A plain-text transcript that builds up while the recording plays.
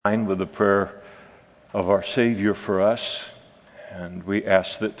With the prayer of our Savior for us, and we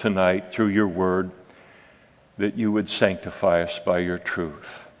ask that tonight, through your word, that you would sanctify us by your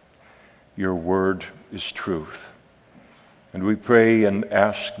truth. Your word is truth. And we pray and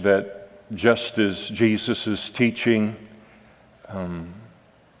ask that just as Jesus' teaching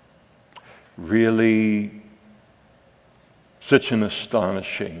really such an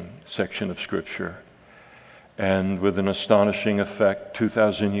astonishing section of Scripture, and with an astonishing effect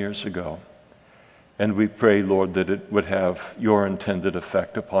 2,000 years ago. And we pray, Lord, that it would have your intended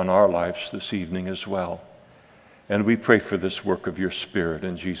effect upon our lives this evening as well. And we pray for this work of your Spirit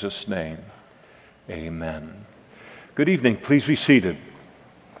in Jesus' name. Amen. Good evening. Please be seated.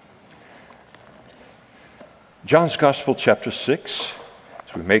 John's Gospel, chapter 6.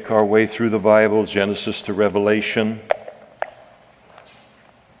 As we make our way through the Bible, Genesis to Revelation.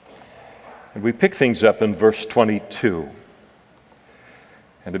 And we pick things up in verse 22.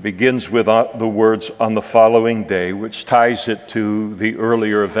 And it begins with the words, "on the following day," which ties it to the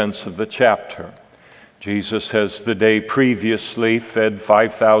earlier events of the chapter. Jesus has the day previously fed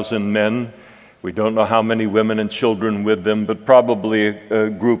 5,000 men. We don't know how many women and children with them, but probably a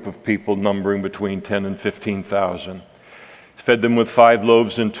group of people numbering between 10 and 15,000. Fed them with 5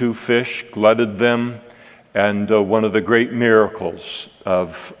 loaves and 2 fish, glutted them, and one of the great miracles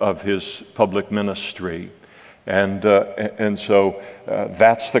of his public ministry. And so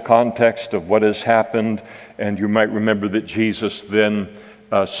that's the context of what has happened. And you might remember that Jesus then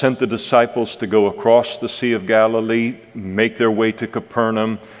sent the disciples to go across the Sea of Galilee, make their way to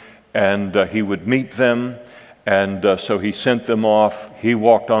Capernaum, and he would meet them. And so he sent them off. He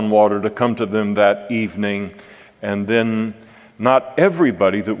walked on water to come to them that evening. And then not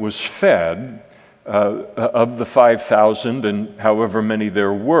everybody that was fed of the 5,000 and however many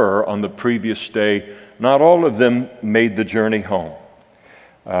there were on the previous day, not all of them made the journey home.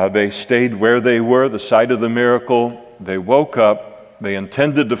 They stayed where they were, the site of the miracle. They woke up, they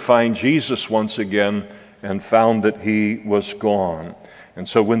intended to find Jesus once again, and found that he was gone. And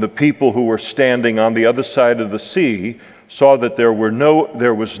so when the people who were standing on the other side of the sea saw that there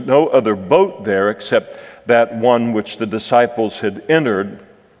was no other boat there except that one which the disciples had entered,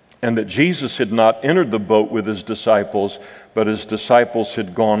 and that Jesus had not entered the boat with his disciples, but his disciples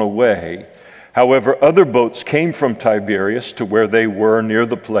had gone away. However, other boats came from Tiberias to where they were near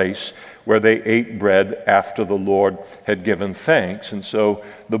the place where they ate bread after the Lord had given thanks. And so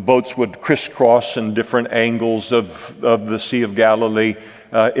the boats would crisscross in different angles of the Sea of Galilee,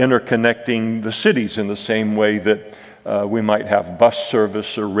 interconnecting the cities in the same way that we might have bus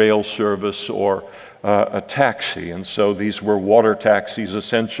service or rail service or a taxi. And so these were water taxis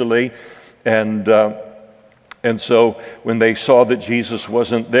essentially. And so when they saw that Jesus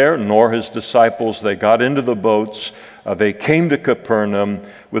wasn't there, nor his disciples, they got into the boats. They came to Capernaum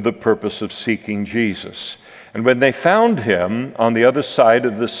with the purpose of seeking Jesus. And when they found him on the other side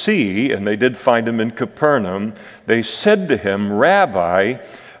of the sea, and they did find him in Capernaum, they said to him, "Rabbi,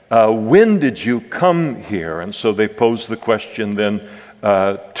 when did you come here?" And so they posed the question then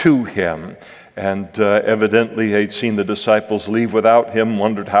to him. And evidently they'd seen the disciples leave without him,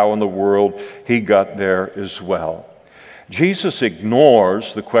 wondered how in the world he got there as well. Jesus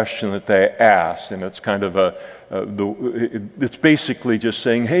ignores the question that they asked, and it's kind of it's basically just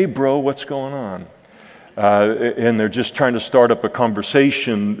saying, "Hey bro, what's going on?" And they're just trying to start up a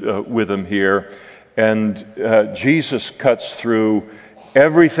conversation with him here. And Jesus cuts through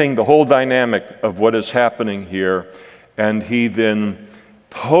everything, the whole dynamic of what is happening here, and he then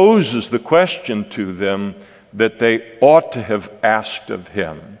poses the question to them that they ought to have asked of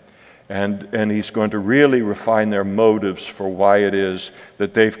him. And he's going to really refine their motives for why it is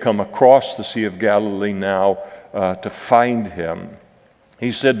that they've come across the Sea of Galilee now to find him.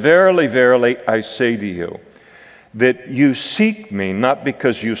 He said, "Verily, verily, I say to you, that you seek me not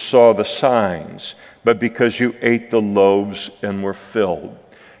because you saw the signs, but because you ate the loaves and were filled.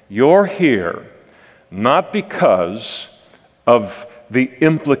 You're here not because of the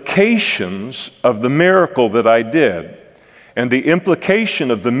implications of the miracle that I did." And the implication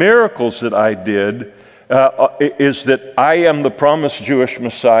of the miracles that I did is that I am the promised Jewish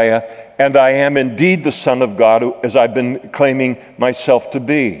Messiah, and I am indeed the Son of God, as I've been claiming myself to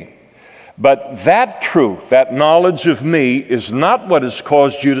be. But that truth, that knowledge of me, is not what has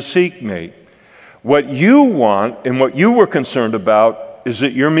caused you to seek me. What you want and what you were concerned about is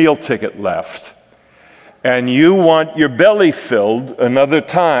that your meal ticket left. And you want your belly filled another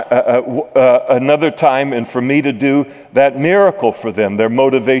time, and for me to do that miracle for them. Their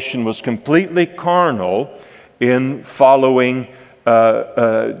motivation was completely carnal in following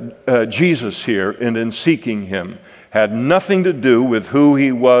Jesus here and in seeking him. Had nothing to do with who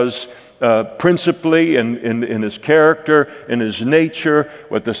he was principally in his character, in his nature,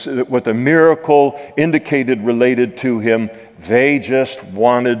 what the miracle indicated related to him. They just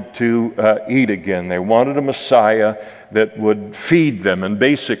wanted to eat again. They wanted a Messiah that would feed them, and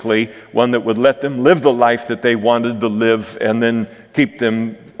basically one that would let them live the life that they wanted to live and then keep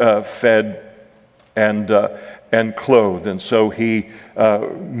them fed and clothed. And so he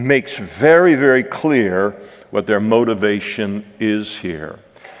makes very, very clear what their motivation is here.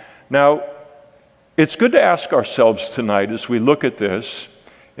 Now, it's good to ask ourselves tonight as we look at this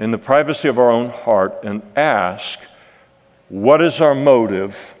in the privacy of our own heart and ask, what is our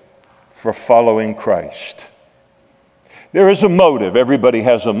motive for following Christ? There is a motive. Everybody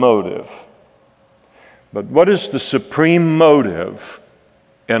has a motive. But what is the supreme motive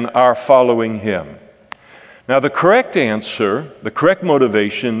in our following Him? Now, the correct answer, the correct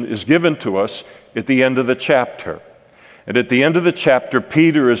motivation is given to us at the end of the chapter. And at the end of the chapter,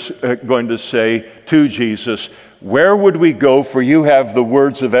 Peter is going to say to Jesus, "Where would we go, for you have the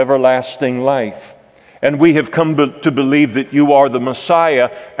words of everlasting life? And we have come to believe that you are the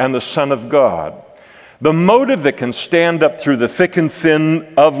Messiah and the Son of God." The motive that can stand up through the thick and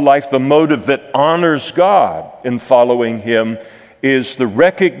thin of life, the motive that honors God in following Him, is the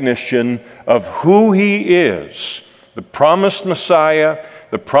recognition of who He is, the promised Messiah,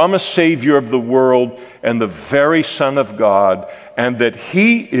 the promised Savior of the world, and the very Son of God, and that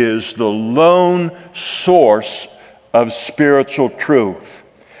He is the lone source of spiritual truth.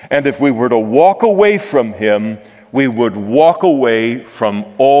 And if we were to walk away from Him, we would walk away from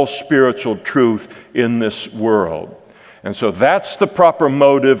all spiritual truth in this world. And so that's the proper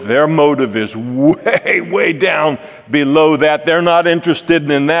motive. Their motive is way, way down below that. They're not interested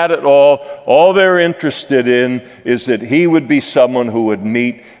in that at all. All they're interested in is that He would be someone who would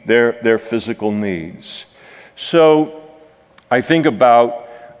meet their physical needs. So I think about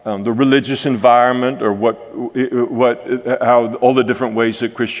the religious environment, or how all the different ways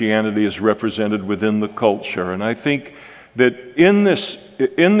that Christianity is represented within the culture. And I think that in this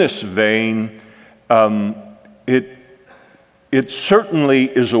vein, it certainly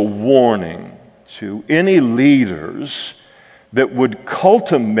is a warning to any leaders that would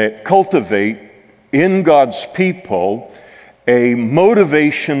cultivate in God's people a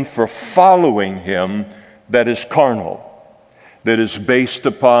motivation for following Him that is carnal, that is based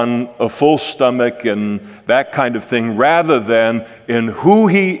upon a full stomach and that kind of thing, rather than in who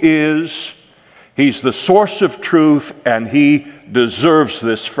He is. He's the source of truth, and He deserves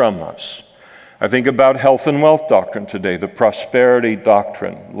this from us. I think about health and wealth doctrine today, the prosperity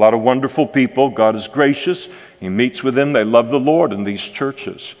doctrine. A lot of wonderful people. God is gracious. He meets with them. They love the Lord in these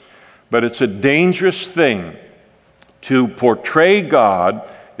churches. But it's a dangerous thing to portray God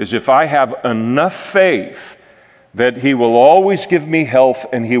as if I have enough faith that He will always give me health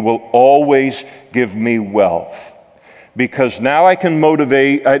and He will always give me wealth. Because now I can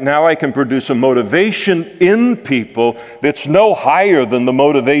produce a motivation in people that's no higher than the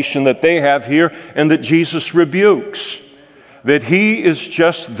motivation that they have here and that Jesus rebukes. That He is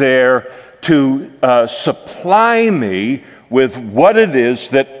just there to supply me with what it is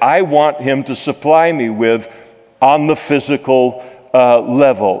that I want Him to supply me with on the physical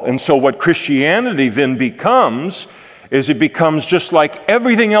level. And so what Christianity then becomes is it becomes just like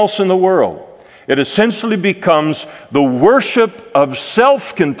everything else in the world. It essentially becomes the worship of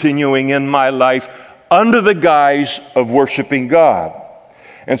self continuing in my life under the guise of worshiping God.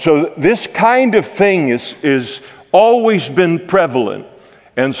 And so this kind of thing is always been prevalent.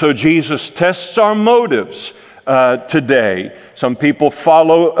 And so Jesus tests our motives today. Some people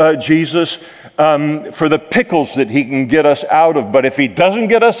follow Jesus for the pickles that He can get us out of. But if He doesn't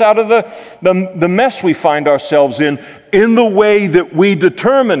get us out of the mess we find ourselves in the way that we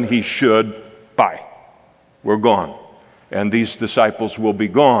determine He should, bye. We're gone. And these disciples will be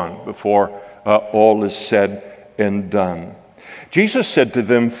gone before all is said and done. Jesus said to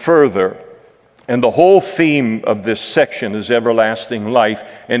them further, and the whole theme of this section is everlasting life,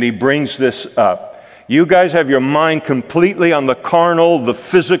 and He brings this up. You guys have your mind completely on the carnal, the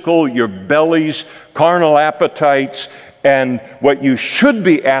physical, your bellies, carnal appetites, and what you should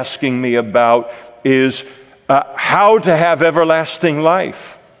be asking me about is how to have everlasting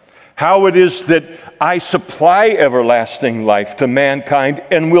life. How it is that I supply everlasting life to mankind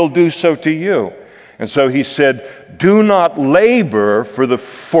and will do so to you. And so He said, do not labor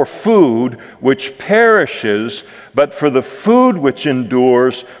for food which perishes, but for the food which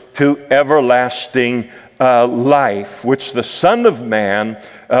endures to everlasting life, which the Son of Man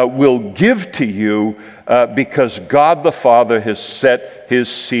will give to you because God the Father has set his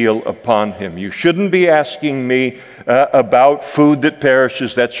seal upon him. You shouldn't be asking me about food that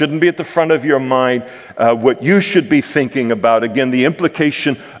perishes. That shouldn't be at the front of your mind. What you should be thinking about, again, the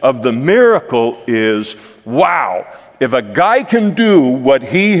implication of the miracle is, wow, if a guy can do what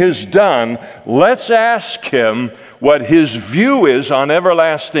he has done, let's ask him what his view is on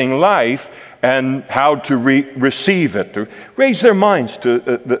everlasting life and how to receive it, to raise their minds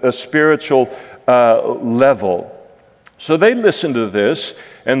to a spiritual level. So they listened to this,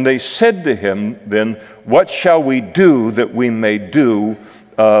 and they said to him, then, what shall we do that we may do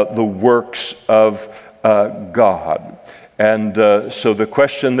the works of God? And so the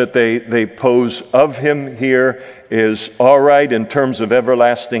question that they pose of him here is, all right, in terms of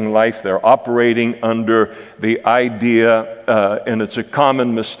everlasting life, they're operating under the idea, and it's a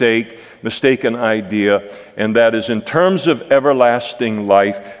common mistaken idea, and that is in terms of everlasting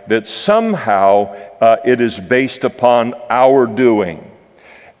life, that somehow it is based upon our doing.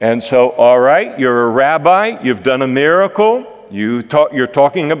 And so, all right, you're a rabbi, you've done a miracle, you're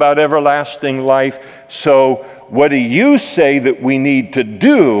talking about everlasting life, so what do you say that we need to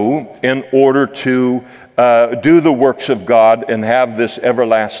do in order to do the works of God and have this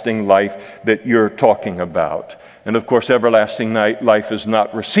everlasting life that you're talking about? And of course, everlasting life is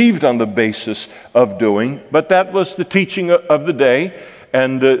not received on the basis of doing, but that was the teaching of the day,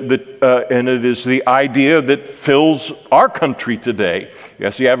 and it is the idea that fills our country today.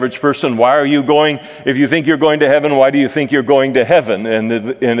 Yes, the average person, why are you going, if you think you're going to heaven, why do you think you're going to heaven? And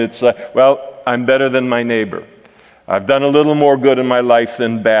it's, well, I'm better than my neighbor. I've done a little more good in my life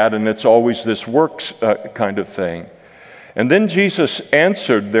than bad, and it's always this works kind of thing. And then Jesus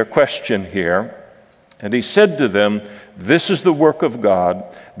answered their question here, and he said to them, this is the work of God,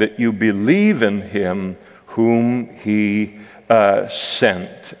 that you believe in him whom he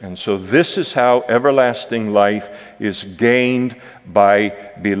sent. And so this is how everlasting life is gained,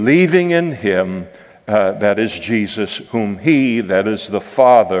 by believing in him, that is Jesus, whom he, that is the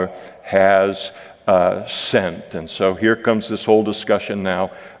Father, has sent. And so here comes this whole discussion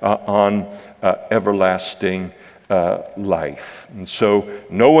now on everlasting life. And so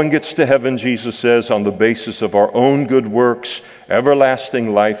no one gets to heaven, Jesus says, on the basis of our own good works.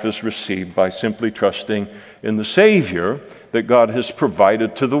 Everlasting life is received by simply trusting in the Savior that God has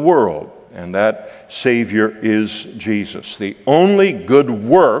provided to the world. And that Savior is Jesus. The only good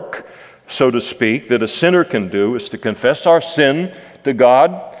work, so to speak, that a sinner can do is to confess our sin to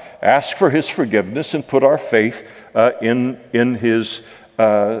God, ask for his forgiveness, and put our faith in his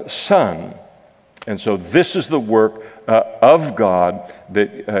Son. And so this is the work of God,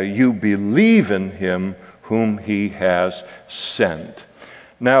 that you believe in him whom he has sent.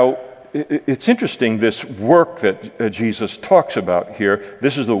 Now, it's interesting, this work that Jesus talks about here.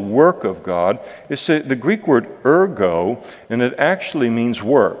 This is the work of God. It's the Greek word ergo, and it actually means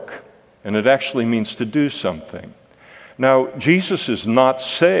work, and it actually means to do something. Now, Jesus is not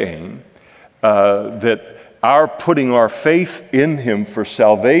saying that our putting our faith in him for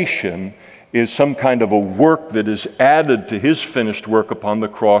salvation is some kind of a work that is added to his finished work upon the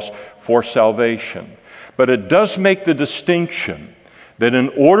cross for salvation. But it does make the distinction that in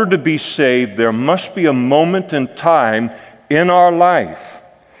order to be saved, there must be a moment in time in our life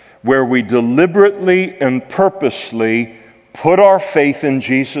where we deliberately and purposely put our faith in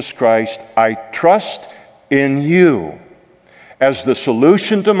Jesus Christ. I trust in you as the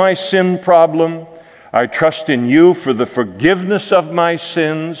solution to my sin problem. I trust in you for the forgiveness of my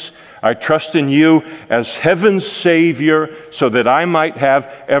sins. I trust in you as heaven's Savior so that I might have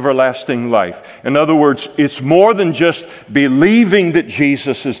everlasting life. In other words, it's more than just believing that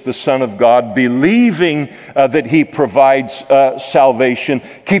Jesus is the Son of God, believing that he provides salvation,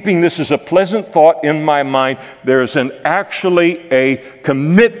 keeping this as a pleasant thought in my mind. There's actually a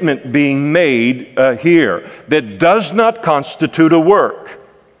commitment being made here that does not constitute a work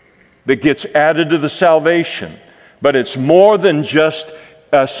that gets added to the salvation, but it's more than just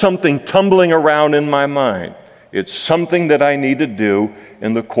something tumbling around in my mind. It's something that I need to do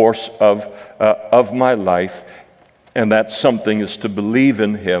in the course of my life, and that something is to believe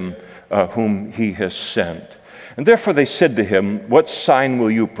in him whom he has sent. And therefore they said to him, what sign will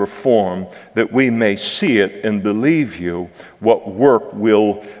you perform that we may see it and believe you? What work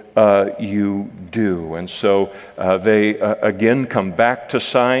will you do? And so they again come back to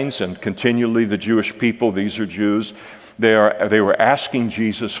signs, and continually the Jewish people, these are Jews, they were asking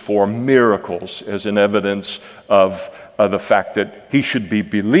Jesus for miracles as an evidence of the fact that he should be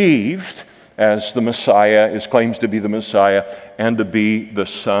believed as the Messiah, claims to be the Messiah, and to be the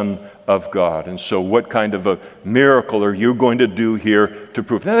Son of God. And so what kind of a miracle are you going to do here to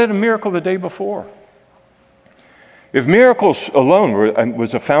prove? Now, they had a miracle the day before. If miracles alone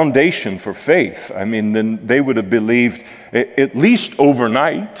was a foundation for faith, then they would have believed at least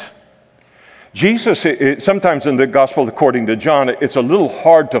overnight. Jesus, sometimes in the Gospel according to John, it's a little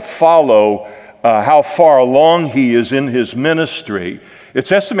hard to follow how far along he is in his ministry.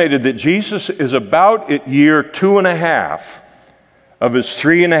 It's estimated that Jesus is about at year 2.5 of his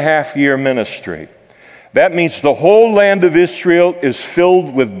 3.5-year ministry. That means the whole land of Israel is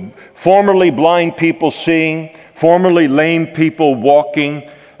filled with formerly blind people seeing, formerly lame people walking,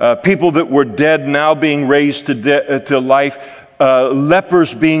 people that were dead now being raised to life,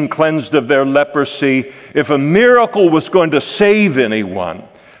 lepers being cleansed of their leprosy. If a miracle was going to save anyone,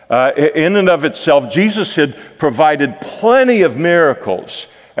 in and of itself, Jesus had provided plenty of miracles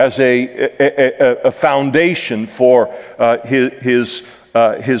as a foundation for his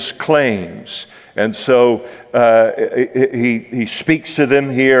claims. And so he speaks to them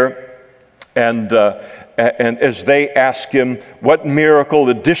here, and as they ask him, what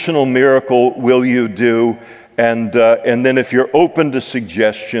additional miracle will you do? And then if you're open to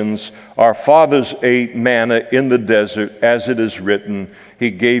suggestions, our fathers ate manna in the desert, as it is written, he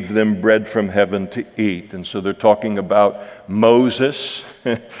gave them bread from heaven to eat. And so they're talking about Moses.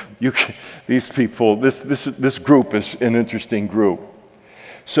 These people, this group is an interesting group.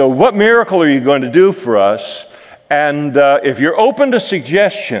 So what miracle are you going to do for us? And if you're open to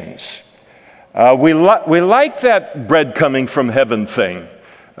suggestions, we like that bread coming from heaven thing.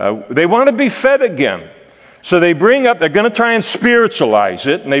 They want to be fed again. So they're going to try and spiritualize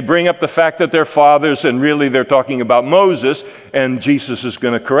it, and they bring up the fact that they're fathers, and really they're talking about Moses, and Jesus is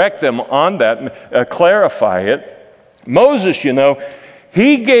going to correct them on that and clarify it. Moses,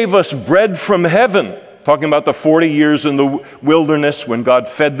 he gave us bread from heaven, talking about the 40 years in the wilderness when God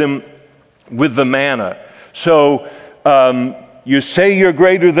fed them with the manna. So you say you're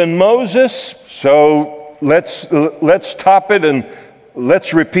greater than Moses, so let's top it and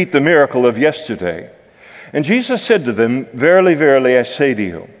let's repeat the miracle of yesterday. And Jesus said to them, verily, verily, I say to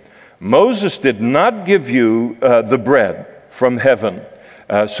you, Moses did not give you the bread from heaven.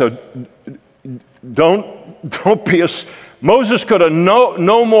 So don't be Moses could have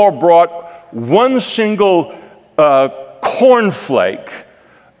no more brought one single cornflake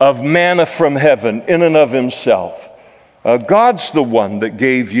of manna from heaven in and of himself. God's the one that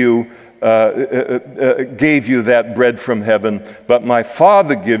gave you that bread from heaven, but my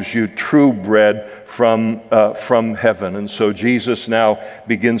Father gives you true bread from heaven. And so Jesus now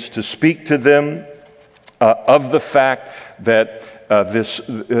begins to speak to them of the fact that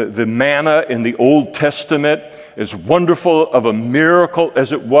the manna in the Old Testament, as wonderful of a miracle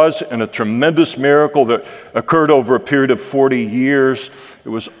as it was, and a tremendous miracle that occurred over a period of 40 years, it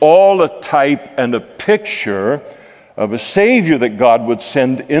was all a type and a picture of a Savior that God would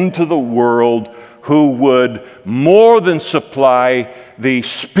send into the world who would more than supply the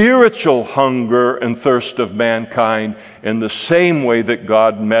spiritual hunger and thirst of mankind in the same way that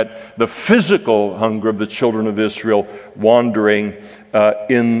God met the physical hunger of the children of Israel wandering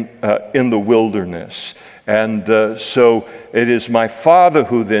in the wilderness. And so it is my Father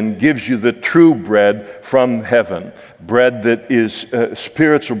who then gives you the true bread from heaven, bread that is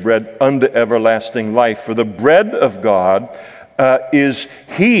spiritual bread unto everlasting life. For the bread of God is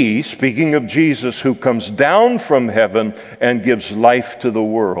He, speaking of Jesus, who comes down from heaven and gives life to the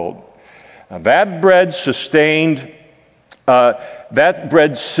world. Now, that bread sustained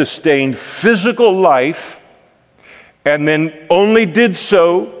physical life, and then only did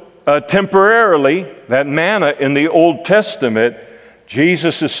so temporarily. That manna in the Old Testament,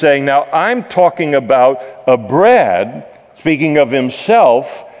 Jesus is saying, now I'm talking about a bread, speaking of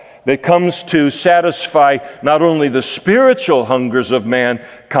Himself, that comes to satisfy not only the spiritual hungers of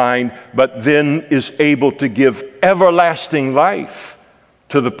mankind, but then is able to give everlasting life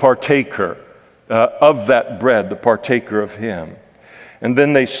to the partaker of that bread, the partaker of Him. And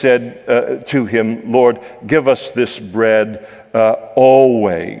then they said to Him, Lord, give us this bread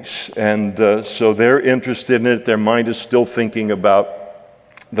always. And so they're interested in it. Their mind is still thinking about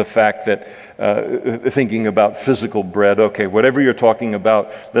the fact that, thinking about physical bread. Okay, whatever you're talking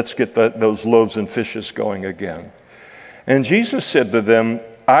about, let's get those loaves and fishes going again. And Jesus said to them,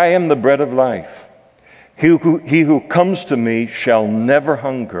 I am the bread of life. He who comes to me shall never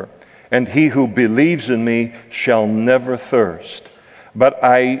hunger, and he who believes in me shall never thirst. But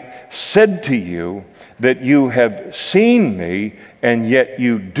I said to you that you have seen me, and yet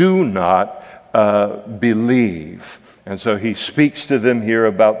you do not believe. And so he speaks to them here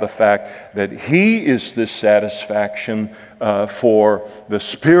about the fact that he is the satisfaction for the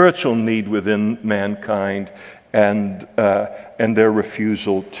spiritual need within mankind, and their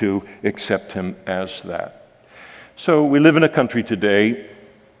refusal to accept him as that. So we live in a country today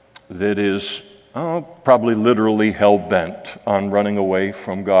that is probably literally hell-bent on running away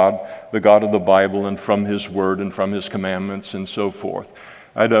from God, the God of the Bible, and from his word and from his commandments and so forth.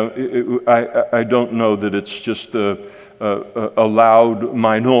 I don't know that it's just a loud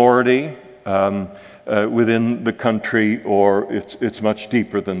minority within the country, or it's much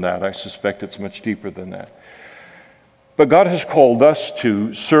deeper than that. I suspect it's much deeper than that. But God has called us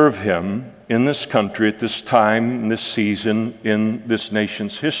to serve him in this country at this time, in this season, in this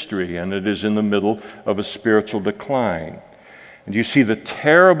nation's history, and it is in the middle of a spiritual decline. And you see the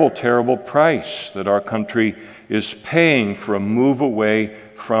terrible, terrible price that our country is paying for a move away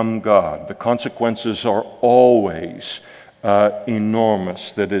from God. The consequences are always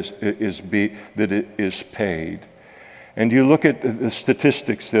enormous that it is paid. And you look at the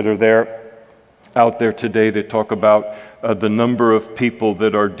statistics that are out there today. They talk about the number of people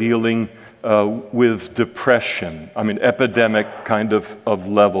that are dealing with depression. I mean, epidemic kind of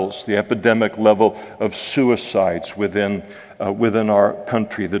levels. The epidemic level of suicides within our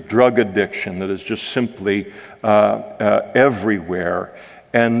country. The drug addiction that is just simply everywhere.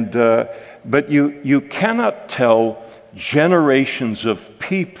 And but you cannot tell generations of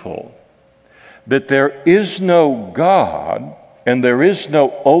people that there is no God and there is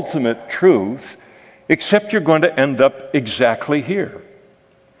no ultimate truth, except you're going to end up exactly here.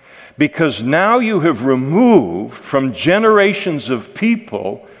 Because now you have removed from generations of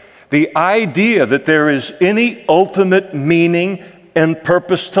people the idea that there is any ultimate meaning and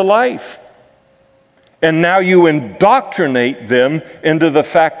purpose to life. And now you indoctrinate them into the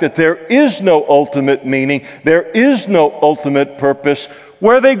fact that there is no ultimate meaning, there is no ultimate purpose.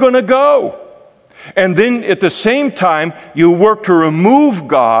 Where are they going to go? And then at the same time, you work to remove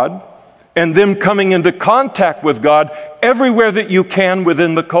God and them coming into contact with God everywhere that you can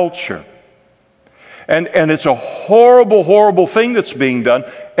within the culture. And it's a horrible, horrible thing that's being done,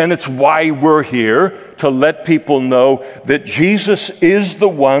 and it's why we're here, to let people know that Jesus is the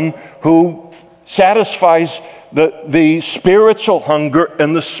one who satisfies the spiritual hunger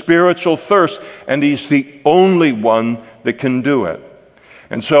and the spiritual thirst, and he's the only one that can do it.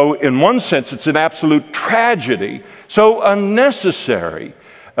 And so in one sense, it's an absolute tragedy, so unnecessary,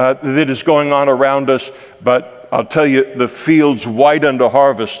 that is going on around us. But I'll tell you, the fields white unto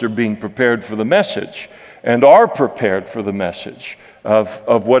harvest are being prepared for the message, and are prepared for the message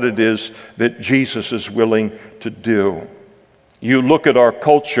of what it is that Jesus is willing to do. You look at our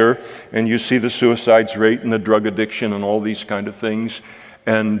culture, and you see the suicides rate and the drug addiction and all these kind of things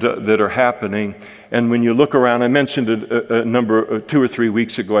and that are happening. And when you look around, I mentioned it 2 or 3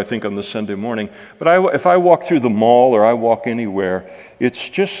 weeks ago, I think, on the Sunday morning. But if I walk through the mall or I walk anywhere, it's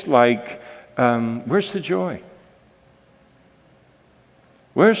just like, where's the joy?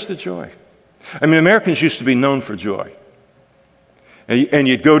 Where's the joy? I mean, Americans used to be known for joy. And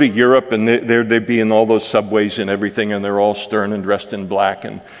you'd go to Europe, and they'd be in all those subways and everything, and they're all stern and dressed in black,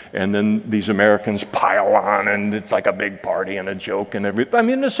 and then these Americans pile on, and it's like a big party and a joke and everything. I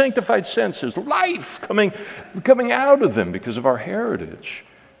mean, in a sanctified sense, there's life coming out of them because of our heritage.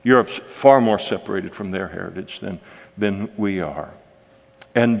 Europe's far more separated from their heritage than we are.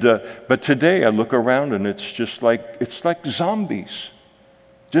 And but today I look around, and it's like zombies,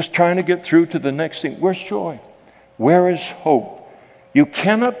 just trying to get through to the next thing. Where's joy? Where is hope? You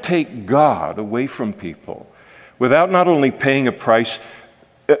cannot take God away from people without not only paying a price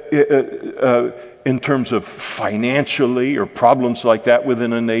in terms of financially or problems like that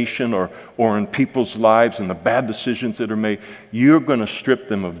within a nation or in people's lives and the bad decisions that are made. You're going to strip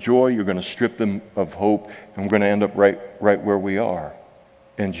them of joy. You're going to strip them of hope. And we're going to end up right where we are.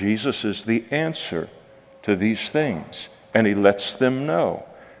 And Jesus is the answer to these things. And he lets them know.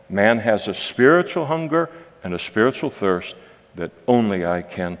 Man has a spiritual hunger and a spiritual thirst that only I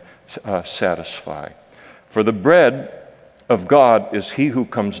can satisfy. For the bread of God is he who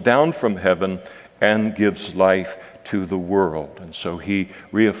comes down from heaven and gives life to the world. And so he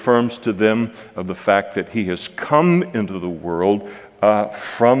reaffirms to them of the fact that he has come into the world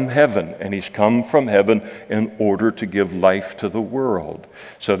from heaven, and he's come from heaven in order to give life to the world.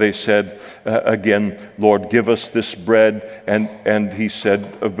 So they said again, Lord, give us this bread, and he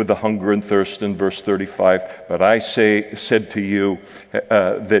said with the hunger and thirst in verse 35, but I said to you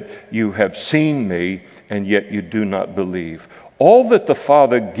that you have seen me, and yet you do not believe. All that the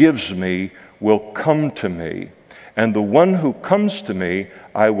Father gives me will come to me, and the one who comes to me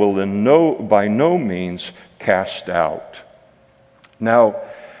I will by no means cast out. Now,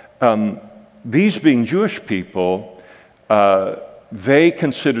 these being Jewish people, they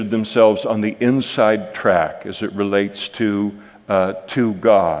considered themselves on the inside track as it relates to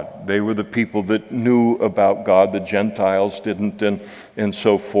God. They were the people that knew about God. The Gentiles didn't, and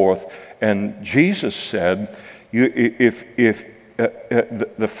so forth. And Jesus said, the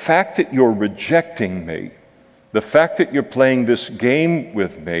fact that you're rejecting me, the fact that you're playing this game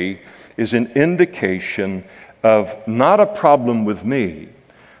with me, is an indication of not a problem with me.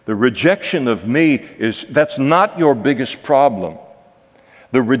 The rejection of me that's not your biggest problem.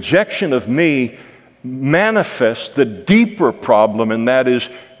 The rejection of me manifests the deeper problem, and that is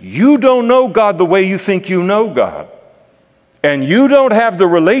you don't know God the way you think you know God. And you don't have the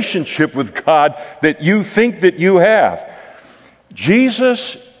relationship with God that you think that you have.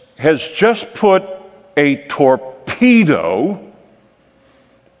 Jesus has just put a torpedo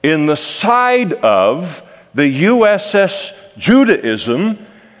in the side of the USS Judaism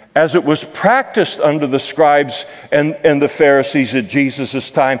as it was practiced under the scribes and the Pharisees at Jesus'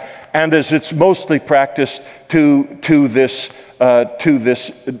 time, and as it's mostly practiced to this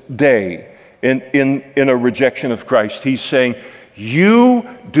day in a rejection of Christ. He's saying, you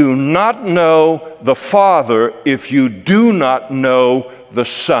do not know the Father if you do not know the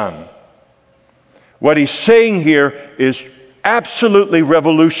Son. What he's saying here is absolutely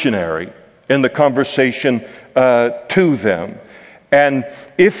revolutionary in the conversation to them. And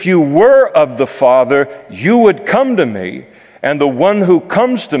if you were of the Father, you would come to me, and the one who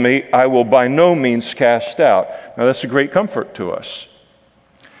comes to me I will by no means cast out. Now that's a great comfort to us.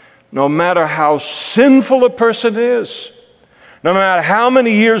 No matter how sinful a person is, no matter how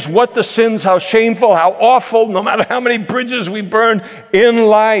many years, what the sins, how shameful, how awful, no matter how many bridges we burn in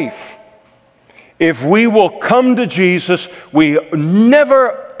life, if we will come to Jesus, we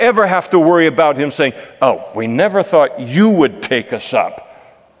never ever have to worry about him saying, oh, we never thought you would take us up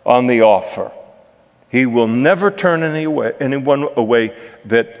on the offer. He will never turn anyone away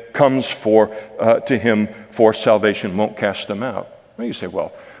that comes to him for salvation, won't cast them out. Well, you say,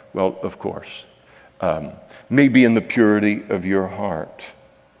 well, of course. Maybe in the purity of your heart.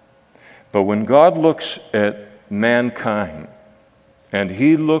 But when God looks at mankind, and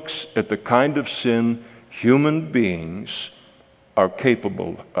he looks at the kind of sin human beings are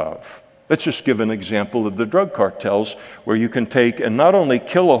capable of. Let's just give an example of the drug cartels, where you can take and not only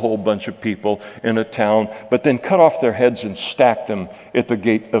kill a whole bunch of people in a town, but then cut off their heads and stack them at the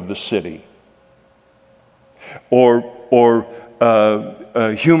gate of the city. Or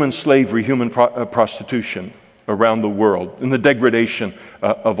human slavery, human prostitution around the world, and the degradation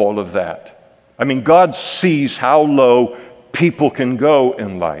of all of that. I mean, God sees how low people can go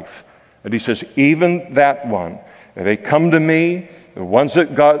in life. And he says, even that one, they come to me, the ones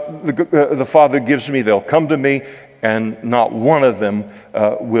that God, the Father gives me, they'll come to me, and not one of them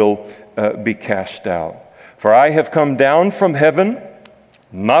will be cast out. For I have come down from heaven,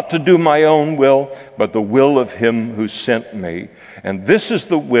 not to do my own will, but the will of him who sent me. And this is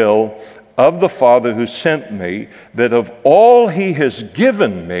the will of the Father who sent me, that of all he has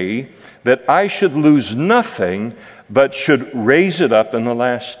given me, that I should lose nothing, but should raise it up in the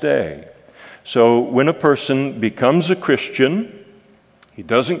last day. So when a person becomes a Christian, he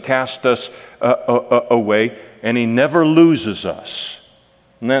doesn't cast us away, and he never loses us.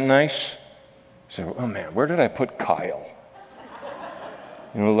 Isn't that nice? So, oh man, where did I put Kyle?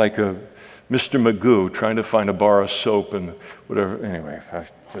 You know, like a Mr. Magoo trying to find a bar of soap and whatever. Anyway,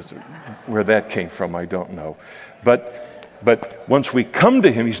 where that came from, I don't know. But once we come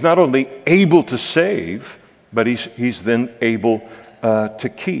to him, he's not only able to save, but he's then able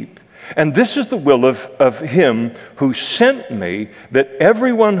to keep. And this is the will of him who sent me, that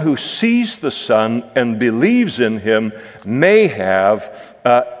everyone who sees the Son and believes in him may have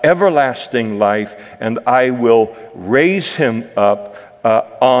everlasting life, and I will raise him up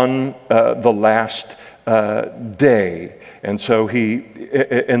on the last day. And so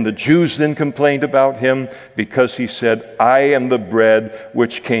and the Jews then complained about him because he said, I am the bread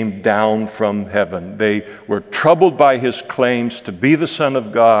which came down from heaven. They were troubled by his claims to be the Son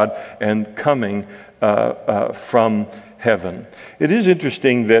of God and coming from heaven. It is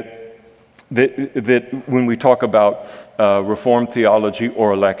interesting that when we talk about Reformed theology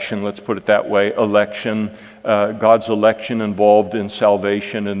or election, let's put it that way, election, God's election involved in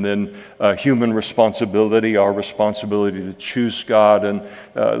salvation, and then human responsibility, our responsibility to choose God, and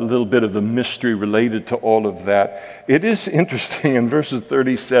a little bit of the mystery related to all of that. It is interesting in verses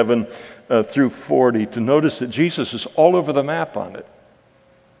 37 through 40 to notice that Jesus is all over the map on it.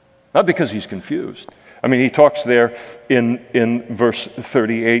 Not because he's confused, I mean, he talks there in verse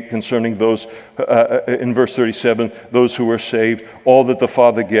 38 concerning those, in verse 37, those who are saved, all that the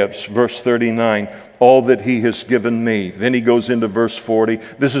Father gives. Verse 39, all that he has given me. Then he goes into verse 40,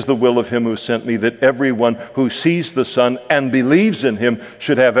 this is the will of him who sent me, that everyone who sees the Son and believes in him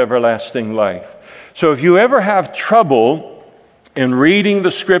should have everlasting life. So if you ever have trouble in reading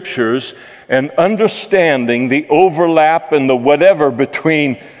the Scriptures and understanding the overlap and the whatever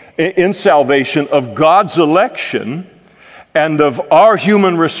between in salvation of God's election and of our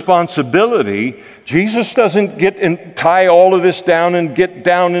human responsibility, Jesus doesn't tie all of this down and get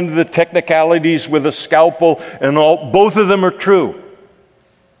down into the technicalities with a scalpel and all. Both of them are true.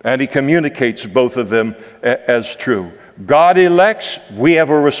 And he communicates both of them as true. God elects, we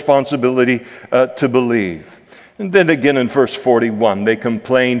have a responsibility to believe. And then again in verse 41, they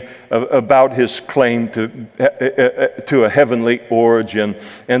complain about his claim to a heavenly origin.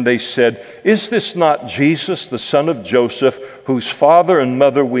 And they said, is this not Jesus, the son of Joseph, whose father and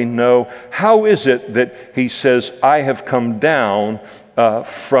mother we know? How is it that he says, I have come down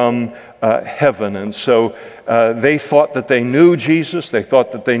from heaven? And so they thought that they knew Jesus. They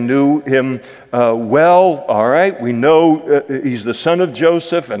thought that they knew him well. All right, we know he's the son of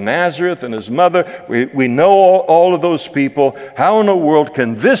Joseph and Nazareth and his mother. We know all of those people. How in the world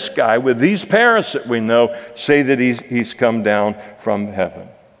can this guy with these parents that we know say that he's come down from heaven?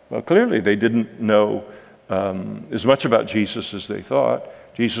 Well, clearly they didn't know as much about Jesus as they thought.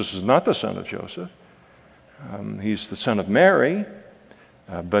 Jesus is not the son of Joseph. He's the son of Mary.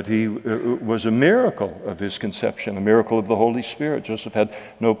 But he was a miracle of his conception, a miracle of the Holy Spirit. Joseph had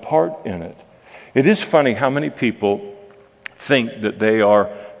no part in it. It is funny how many people think that they are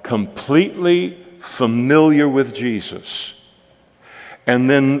completely familiar with Jesus and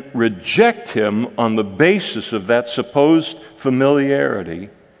then reject him on the basis of that supposed familiarity,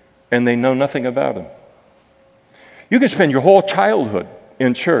 and they know nothing about him. You can spend your whole childhood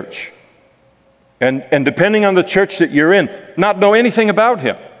in church, and depending on the church that you're in, not know anything about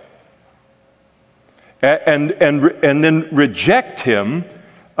him. And then reject him,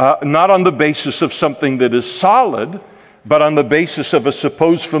 not on the basis of something that is solid, but on the basis of a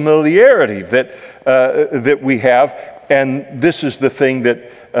supposed familiarity that we have. And this is the thing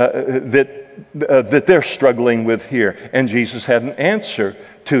that they're struggling with here. And Jesus had an answer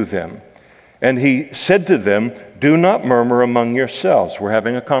to them. And he said to them, do not murmur among yourselves. We're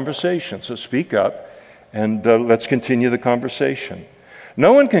having a conversation, so speak up and let's continue the conversation.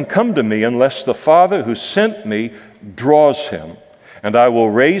 No one can come to me unless the Father who sent me draws him, and I will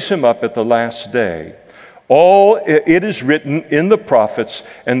raise him up at the last day. All it is written in the prophets,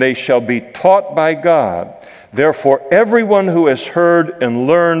 and they shall be taught by God. Therefore, everyone who has heard and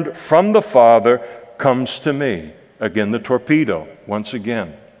learned from the Father comes to me. Again, the torpedo, once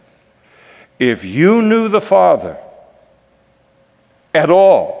again. If you knew the Father at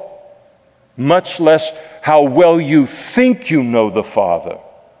all, much less how well you think you know the Father,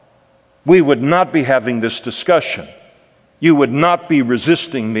 we would not be having this discussion. You would not be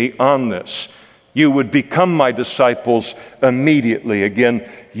resisting me on this. You would become my disciples immediately. Again,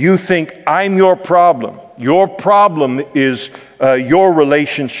 you think I'm your problem. Your problem is your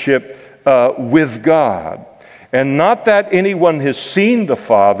relationship with God. And not that anyone has seen the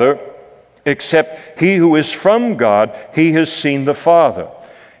Father, except he who is from God, he has seen the Father.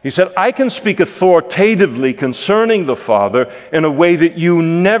 He said, I can speak authoritatively concerning the Father in a way that you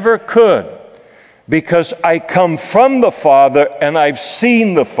never could, because I come from the Father and I've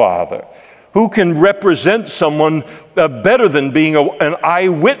seen the Father. Who can represent someone better than being an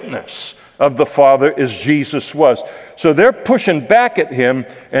eyewitness of the Father as Jesus was? So they're pushing back at him,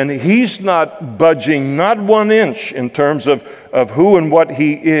 and he's not budging, not 1 inch in terms of who and what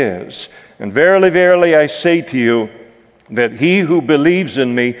he is. And verily, verily, I say to you that he who believes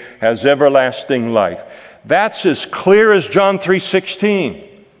in me has everlasting life. That's as clear as John 3:16.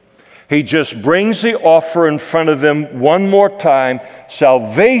 He just brings the offer in front of them one more time.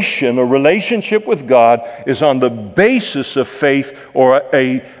 Salvation, a relationship with God, is on the basis of faith or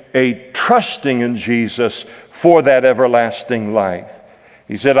a trusting in Jesus for that everlasting life.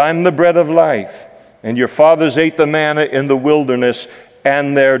 He said, I'm the bread of life, and your fathers ate the manna in the wilderness,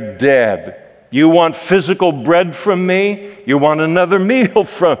 and they're dead. You want physical bread from me? You want another meal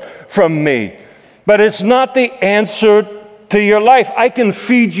from me? But it's not the answer to your life. I can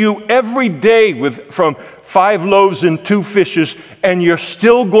feed you every day from 5 loaves and 2 fishes, and you're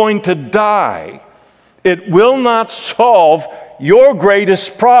still going to die. It will not solve your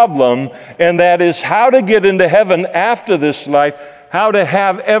greatest problem, and that is how to get into heaven after this life, how to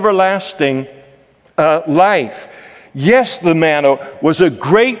have everlasting life. Yes, the manna was a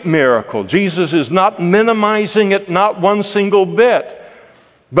great miracle. Jesus is not minimizing it, not one single bit.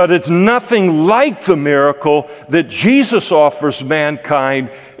 But it's nothing like the miracle that Jesus offers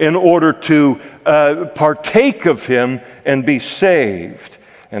mankind in order to partake of him and be saved.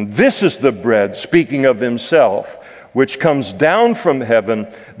 And this is the bread, speaking of himself, which comes down from heaven,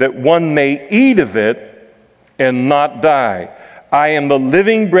 that one may eat of it and not die. I am the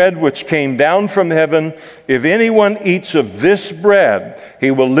living bread which came down from heaven. If anyone eats of this bread, he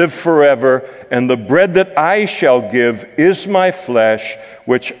will live forever. And the bread that I shall give is my flesh,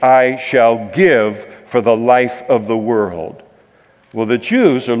 which I shall give for the life of the world. Well, the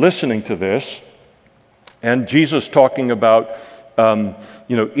Jews are listening to this, and Jesus talking about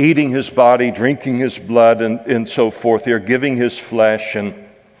eating his body, drinking his blood, and so forth. They're giving his flesh and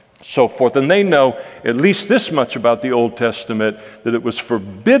so forth. And they know at least this much about the Old Testament, that it was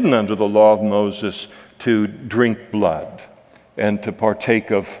forbidden under the law of Moses to drink blood and to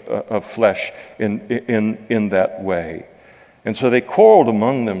partake of flesh in that way. And so they quarreled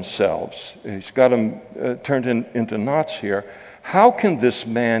among themselves. He's got them turned into knots here. How can this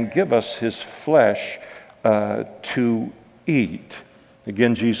man give us his flesh to eat?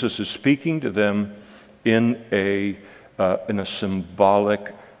 Again, Jesus is speaking to them in a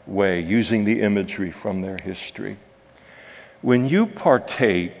symbolic way, using the imagery from their history. When you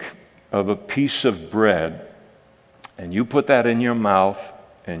partake of a piece of bread and you put that in your mouth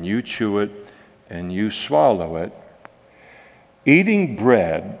and you chew it and you swallow it, eating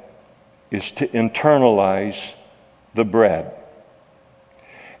bread is to internalize the bread.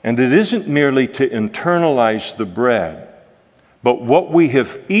 And it isn't merely to internalize the bread, but what we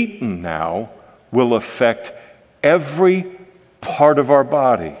have eaten now will affect every part of our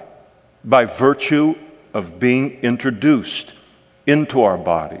body by virtue of being introduced into our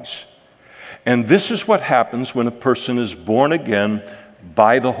bodies. And this is what happens when a person is born again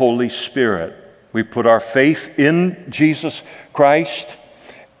by the Holy Spirit. We put our faith in Jesus Christ,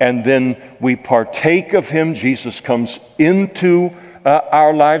 and then we partake of him. Jesus comes into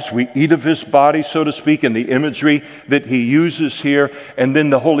our lives. We eat of his body, so to speak, in the imagery that he uses here. And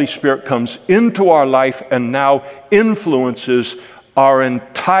then the Holy Spirit comes into our life and now influences our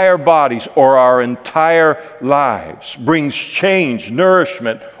entire bodies or our entire lives, brings change,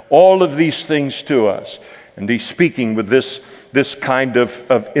 nourishment, all of these things to us. And he's speaking with this kind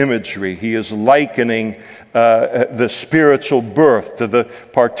of imagery. He is likening the spiritual birth to the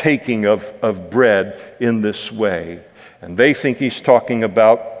partaking of bread in this way. And they think he's talking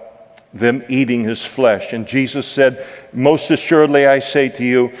about them eating his flesh. And Jesus said, most assuredly I say to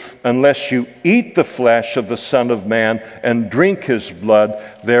you, unless you eat the flesh of the Son of Man and drink his blood,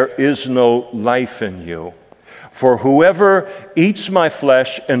 there is no life in you. For whoever eats my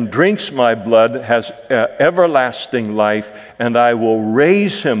flesh and drinks my blood has everlasting life, and I will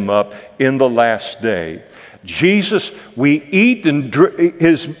raise him up in the last day. Jesus, we eat and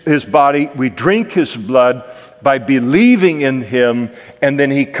his body, we drink his blood by believing in him, and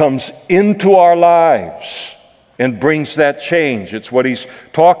then he comes into our lives and brings that change. It's what he's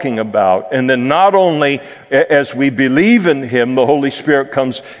talking about. And then not only as we believe in him, the Holy Spirit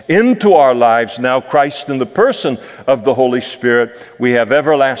comes into our lives. Now Christ in the person of the Holy Spirit, we have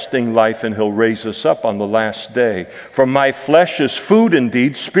everlasting life, and he'll raise us up on the last day. For my flesh is food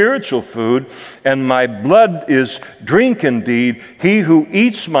indeed, spiritual food, and my blood is drink indeed. He who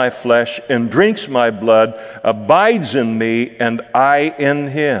eats my flesh and drinks my blood abides in me, and I in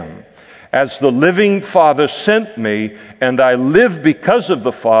him. As the living Father sent me, and I live because of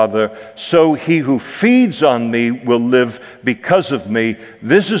the Father, so he who feeds on me will live because of me.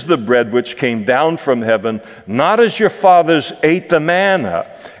 This is the bread which came down from heaven, not as your fathers ate the manna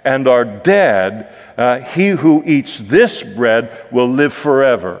and are dead. He who eats this bread will live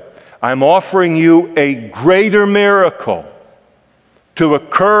forever. I'm offering you a greater miracle to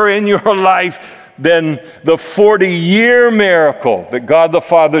occur in your life than the 40-year miracle that God the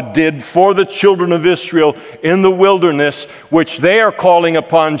Father did for the children of Israel in the wilderness, which they are calling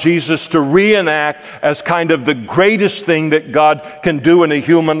upon Jesus to reenact as kind of the greatest thing that God can do in a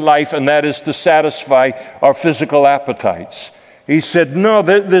human life, and that is to satisfy our physical appetites. He said, no,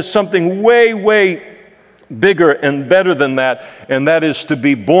 there's something way, way bigger and better than that, and that is to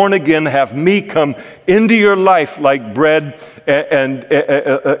be born again, have me come into your life like bread and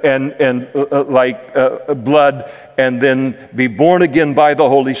like blood, and then be born again by the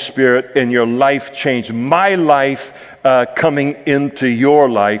Holy Spirit, and your life changed. My life coming into your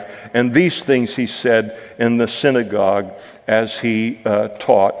life. And these things he said in the synagogue as he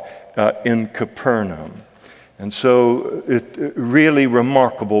taught in Capernaum. And so it really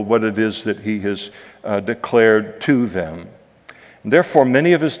remarkable what it is that he has declared to them. And therefore,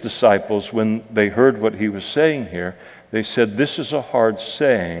 many of his disciples, when they heard what he was saying here, they said, "This is a hard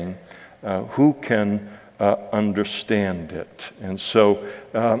saying. Who can understand it?" And so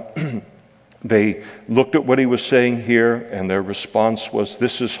they looked at what he was saying here, and their response was,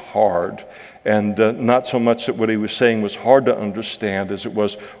 "This is hard." And not so much that what he was saying was hard to understand as it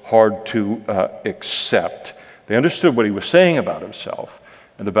was hard to accept. They understood what he was saying about himself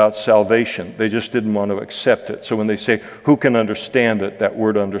and about salvation. They just didn't want to accept it. So when they say, "Who can understand it?" that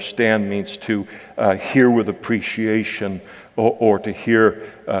word understand means to hear with appreciation or to hear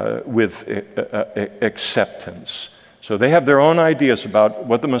with acceptance. So they have their own ideas about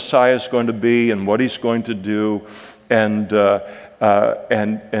what the Messiah is going to be and what he's going to do, and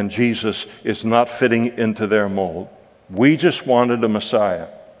Jesus is not fitting into their mold. We just wanted a Messiah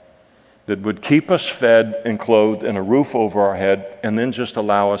that would keep us fed and clothed and a roof over our head, and then just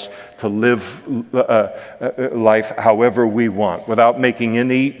allow us to live life however we want, without making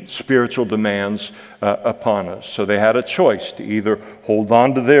any spiritual demands upon us. So they had a choice to either hold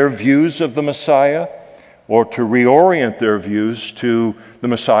on to their views of the Messiah or to reorient their views to the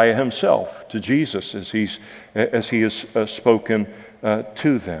Messiah himself, to Jesus, as he has spoken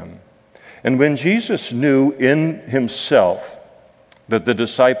to them. And when Jesus knew in himself that the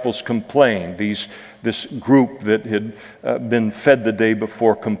disciples complained, this group that had been fed the day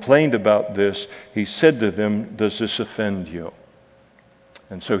before complained about this, he said to them, "Does this offend you?"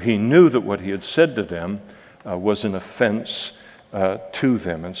 And so he knew that what he had said to them was an offense to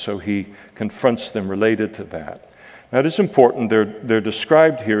them, and so he confronts them related to that. Now it is important, they're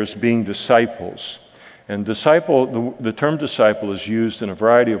described here as being disciples. And disciple, the term disciple is used in a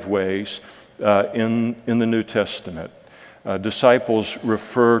variety of ways in the New Testament. Disciples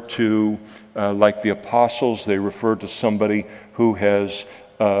refer to, like the apostles, they refer to somebody who is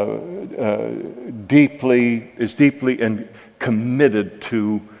deeply and committed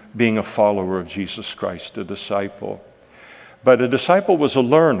to being a follower of Jesus Christ, a disciple. But a disciple was a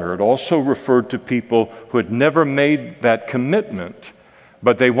learner. It also referred to people who had never made that commitment,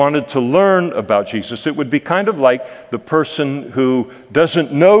 but they wanted to learn about Jesus. It would be kind of like the person who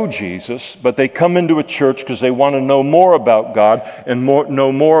doesn't know Jesus, but they come into a church because they want to know more about God and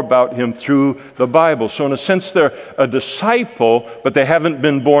know more about Him through the Bible. So in a sense, they're a disciple, but they haven't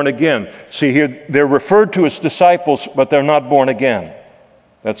been born again. See here, they're referred to as disciples, but they're not born again.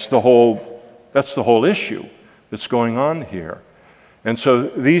 That's the whole issue that's going on here. And so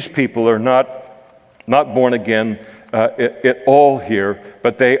these people are not born again at all here,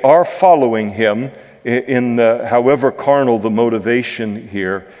 but they are following him in however carnal the motivation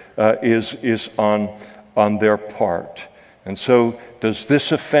here is on their part. And so, does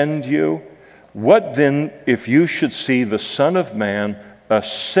this offend you? What then if you should see the Son of Man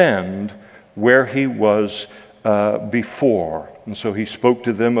ascend where he was before? And so he spoke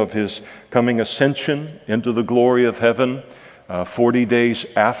to them of his coming ascension into the glory of heaven, 40 days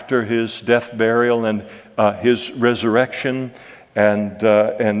after his death, burial, and his resurrection, and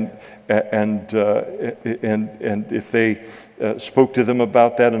if they spoke to them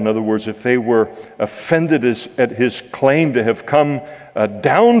about that, in other words, if they were offended at his claim to have come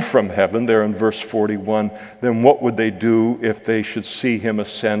down from heaven, there in verse 41, then what would they do if they should see him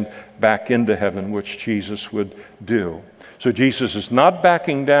ascend back into heaven, which Jesus would do? So Jesus is not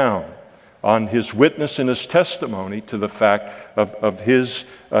backing down on his witness and his testimony to the fact of his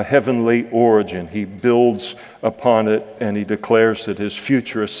heavenly origin. He builds upon it, and he declares that his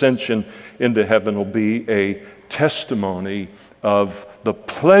future ascension into heaven will be a testimony of the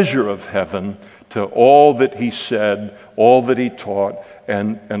pleasure of heaven to all that he said, all that he taught,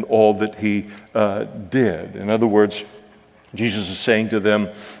 and all that he did. In other words, Jesus is saying to them,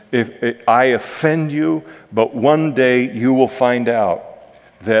 if I offend you, but one day you will find out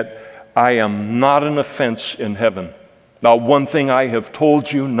that I am not an offense in heaven. Not one thing I have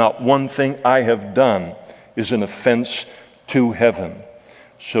told you, not one thing I have done is an offense to heaven.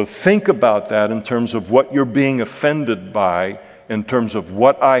 So think about that in terms of what you're being offended by, in terms of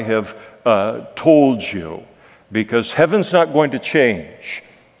what I have told you. Because heaven's not going to change.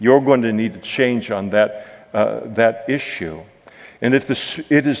 You're going to need to change on that issue. And if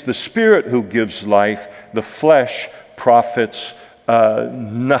it is the Spirit who gives life, the flesh profits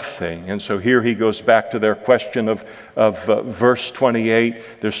nothing. And so here he goes back to their question of verse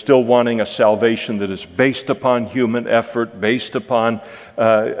 28. They're still wanting a salvation that is based upon human effort, based upon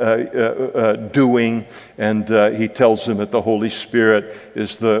doing. And he tells them that the Holy Spirit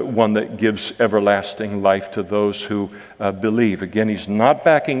is the one that gives everlasting life to those who believe. Again, he's not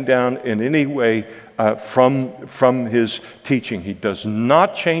backing down in any way from his teaching. He does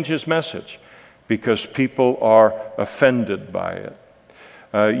not change his message, because people are offended by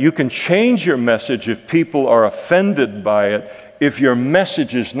it. You can change your message if people are offended by it, if your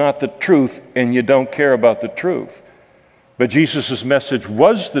message is not the truth and you don't care about the truth. But Jesus' message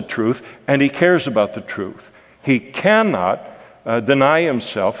was the truth, and he cares about the truth. He cannot deny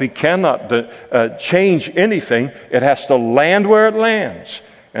himself. He cannot change anything. It has to land where it lands.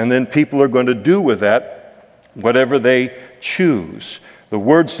 And then people are going to do with that whatever they choose. The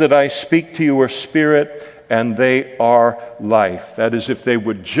words that I speak to you are spirit, and they are life. That is, if they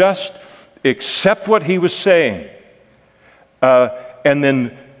would just accept what he was saying, and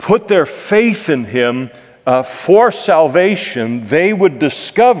then put their faith in him for salvation, they would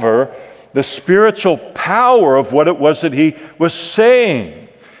discover the spiritual power of what it was that he was saying.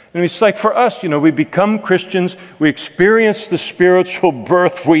 And it's like for us, we become Christians, we experience the spiritual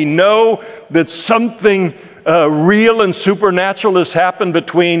birth, we know that something real and supernatural has happened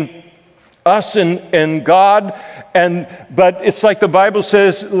between us and God, but it's like the Bible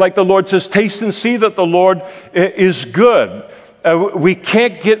says, like the Lord says, taste and see that the Lord is good. We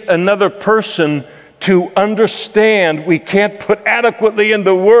can't get another person to understand. We can't put adequately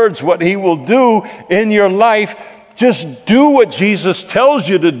into words what he will do in your life. Just do what Jesus tells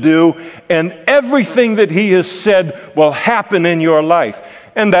you to do, and everything that he has said will happen in your life.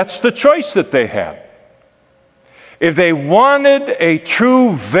 And that's the choice that they had. If they wanted a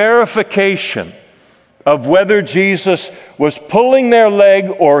true verification of whether Jesus was pulling their leg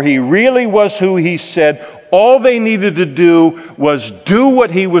or he really was who he said, all they needed to do was do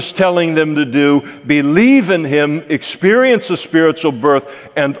what he was telling them to do, believe in him, experience a spiritual birth,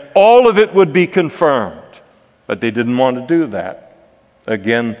 and all of it would be confirmed. But they didn't want to do that.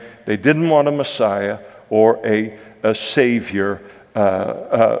 Again, they didn't want a Messiah or a Savior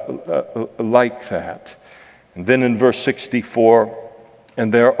like that. And then in verse 64,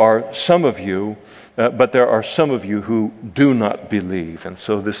 and there are some of you who do not believe. And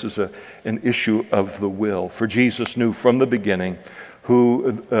so this is an issue of the will. For Jesus knew from the beginning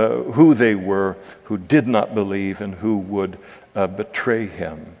who they were who did not believe and who would betray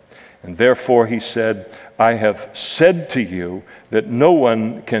him. And therefore he said, I have said to you that no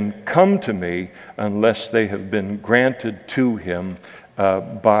one can come to me unless they have been granted to him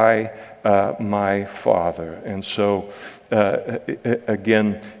by my Father. And so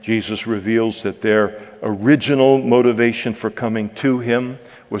again, Jesus reveals that their original motivation for coming to him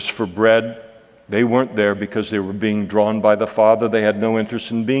was for bread. They weren't there because they were being drawn by the Father. They had no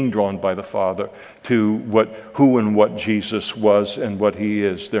interest in being drawn by the Father to who and what Jesus was and what he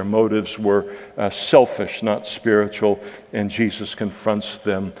is. Their motives were selfish, not spiritual, and Jesus confronts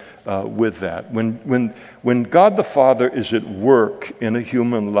them with that. When God the Father is at work in a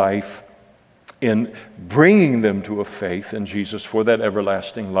human life, in bringing them to a faith in Jesus for that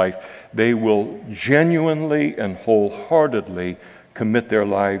everlasting life, they will genuinely and wholeheartedly commit their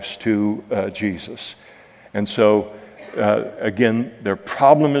lives to Jesus. And so, again, their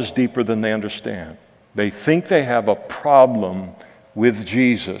problem is deeper than they understand. They think they have a problem with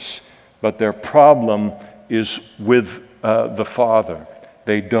Jesus, but their problem is with the Father.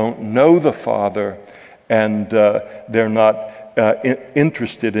 They don't know the Father, and they're not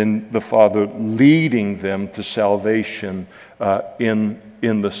interested in the Father leading them to salvation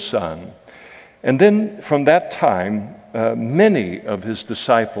in the Son. And then from that time, many of his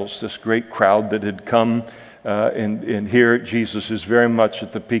disciples, this great crowd that had come, and here Jesus is very much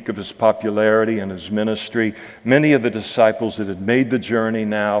at the peak of his popularity and his ministry. Many of the disciples that had made the journey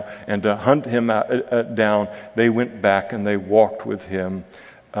now and to hunt him down, they went back and they walked with him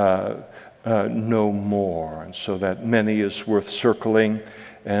no more. And so that many is worth circling.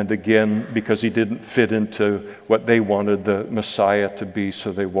 And again, because he didn't fit into what they wanted the Messiah to be,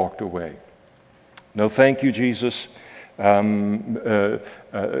 so they walked away. No, thank you, Jesus. I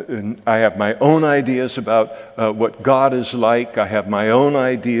have my own ideas about what God is like. I have my own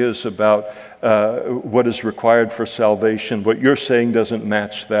ideas about what is required for salvation. What you're saying doesn't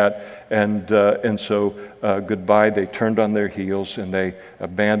match that. And so goodbye. They turned on their heels and they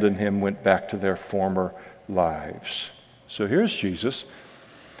abandoned him, went back to their former lives. So here's Jesus.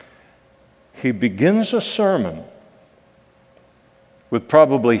 He begins a sermon with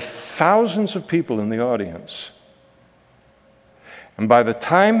probably thousands of people in the audience. And by the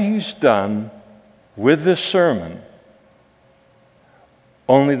time he's done with this sermon,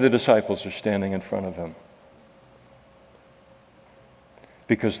 only the disciples are standing in front of him.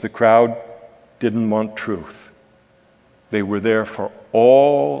 Because the crowd didn't want truth. They were there for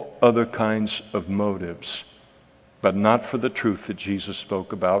all other kinds of motives, but not for the truth that Jesus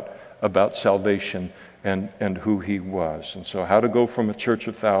spoke about salvation and who he was. And so how to go from a church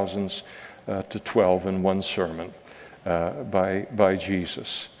of thousands to 12 in one sermon by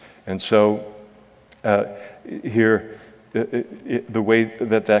Jesus. And so here, the way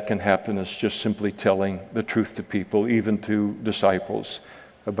that can happen is just simply telling the truth to people, even to disciples,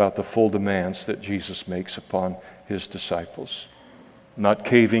 about the full demands that Jesus makes upon his disciples. Not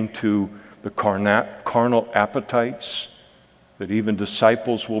caving to the carnal appetites that even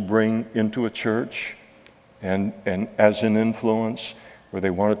disciples will bring into a church and as an influence, where they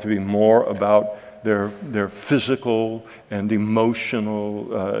want it to be more about their physical and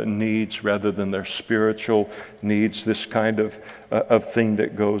emotional needs rather than their spiritual needs, this kind of thing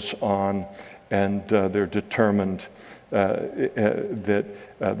that goes on, and they're determined that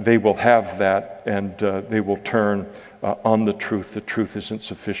they will have that, and they will turn on the truth. The truth isn't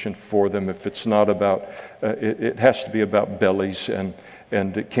sufficient for them. If it's not about, it has to be about bellies, and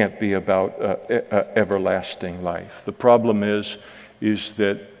it can't be about everlasting life. The problem is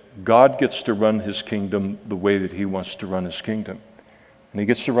that God gets to run his kingdom the way that he wants to run his kingdom. And he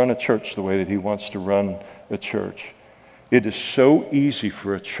gets to run a church the way that he wants to run a church. It is so easy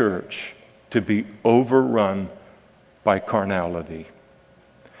for a church to be overrun by carnality.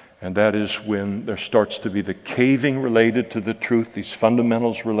 And that is when there starts to be the caving related to the truth, these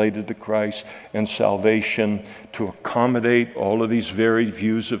fundamentals related to Christ and salvation, to accommodate all of these varied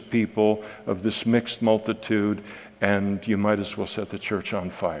views of people, of this mixed multitude, and you might as well set the church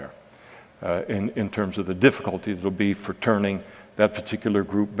on fire in terms of the difficulty that will be for turning that particular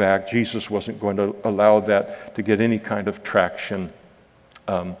group back. Jesus wasn't going to allow that to get any kind of traction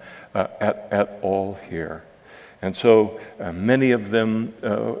at all here. And so many of them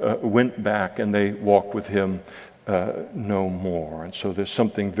went back and they walked with him no more. And so there's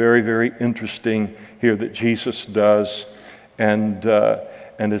something very, very interesting here that Jesus does, and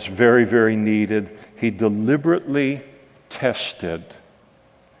it's very, very needed. He deliberately tested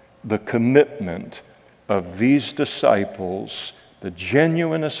the commitment of these disciples, the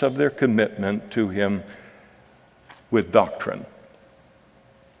genuineness of their commitment to him, with doctrine,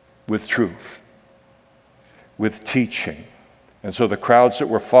 with truth, with teaching. And so the crowds that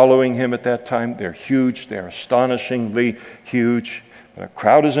were following him at that time, they're huge, they're astonishingly huge. But a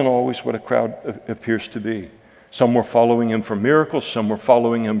crowd isn't always what a crowd appears to be. Some were following him for miracles, some were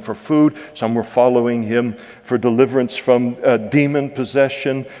following him for food, some were following him for deliverance from demon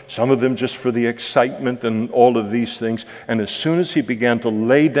possession, some of them just for the excitement and all of these things. And as soon as he began to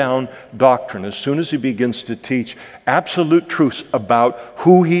lay down doctrine, as soon as he begins to teach absolute truths about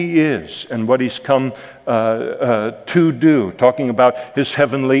who he is and what he's come to do, talking about his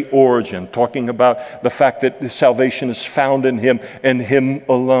heavenly origin, talking about the fact that salvation is found in him and him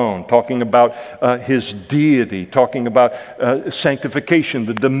alone, talking about his deity, talking about sanctification,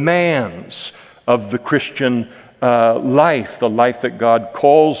 the demands of the Christian life, the life that God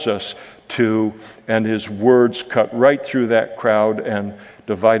calls us to, and his words cut right through that crowd and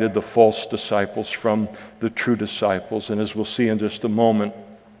divided the false disciples from the true disciples. And as we'll see in just a moment,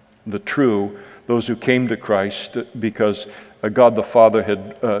 the true, those who came to Christ because God the Father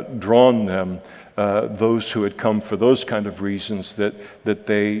had drawn them, those who had come for those kind of reasons, that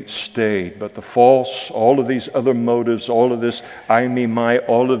they stayed. But the false, all of these other motives, all of this I, me, my,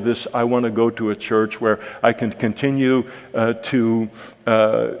 all of this, I want to go to a church where I can continue to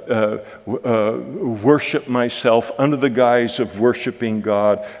worship myself under the guise of worshiping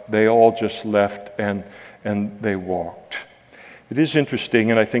God, they all just left and they walked. It is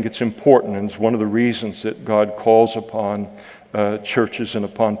interesting, and I think it's important, and it's one of the reasons that God calls upon churches and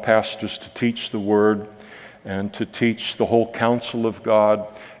upon pastors to teach the Word and to teach the whole counsel of God,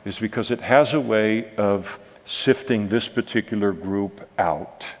 is because it has a way of sifting this particular group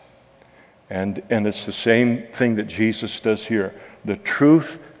out. And it's the same thing that Jesus does here. The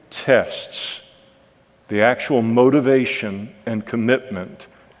truth tests the actual motivation and commitment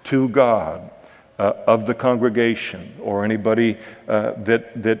to God of the congregation or anybody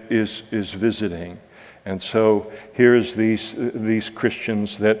that is visiting. And so here's these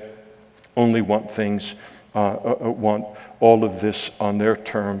Christians that only want things, want all of this on their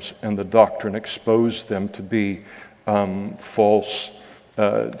terms, and the doctrine exposed them to be false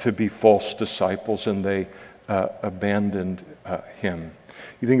disciples, and they abandoned him.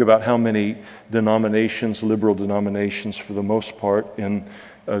 You think about how many denominations, liberal denominations for the most part in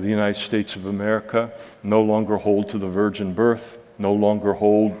the United States of America, no longer hold to the virgin birth, no longer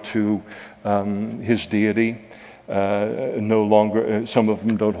hold to his deity, no longer, some of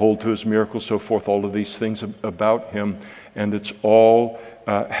them don't hold to his miracles, so forth, all of these things about him, and it's all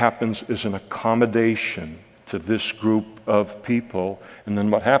happens as an accommodation to this group of people, and then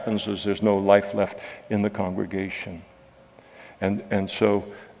what happens is there's no life left in the congregation. And so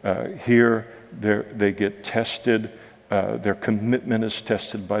Here, they get tested. Their commitment is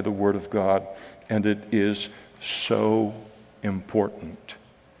tested by the Word of God, and it is so important.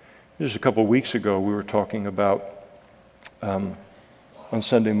 Just a couple of weeks ago, we were talking about, on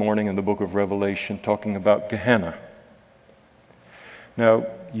Sunday morning in the book of Revelation, talking about Gehenna. Now,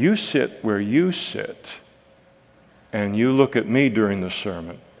 you sit where you sit, and you look at me during the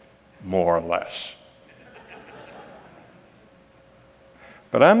sermon, more or less.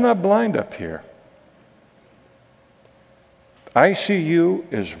 But I'm not blind up here. I see you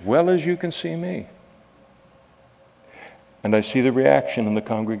as well as you can see me. And I see the reaction in the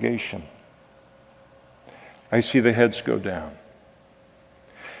congregation. I see the heads go down.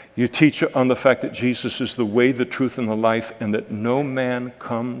 You teach on the fact that Jesus is the way, the truth, and the life, and that no man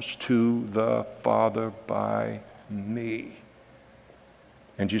comes to the Father by me.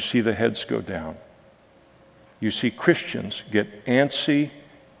 And you see the heads go down. You see Christians get antsy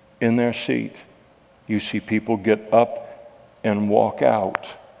in their seat. You see people get up and walk out.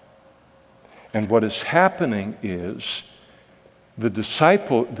 And what is happening is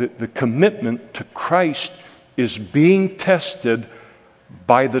the commitment to Christ is being tested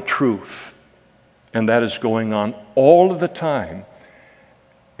by the truth. And that is going on all of the time.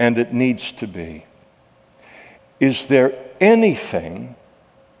 And it needs to be. Is there anything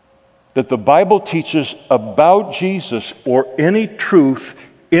that the Bible teaches about Jesus or any truth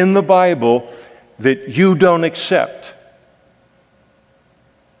in the Bible that you don't accept?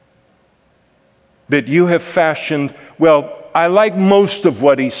 That you have fashioned, well, I like most of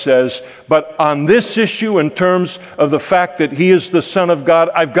what he says, but on this issue, in terms of the fact that he is the Son of God,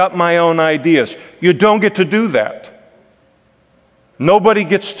 I've got my own ideas. You don't get to do that. Nobody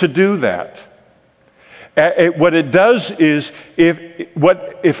gets to do that. What it does is,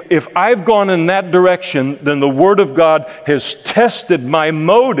 if I've gone in that direction, then the Word of God has tested my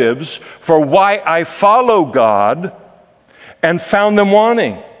motives for why I follow God and found them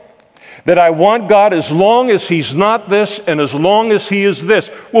wanting. That I want God as long as He's not this and as long as He is this.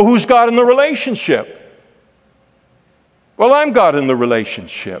 Well, who's God in the relationship? Well, I'm God in the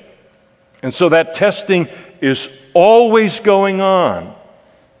relationship. And so that testing is always going on.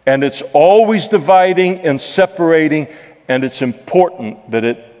 And it's always dividing and separating, and it's important that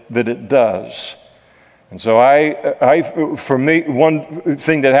it does. And so for me, one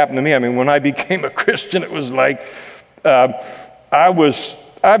thing that happened to me, when I became a Christian, it was like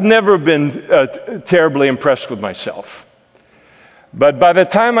I've never been terribly impressed with myself. But by the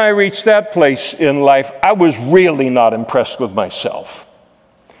time I reached that place in life, I was really not impressed with myself.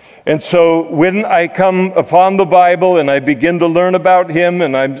 And so when I come upon the Bible and I begin to learn about Him,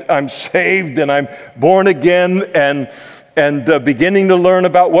 and I'm saved and I'm born again and beginning to learn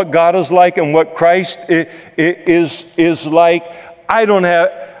about what God is like and what Christ is like, I don't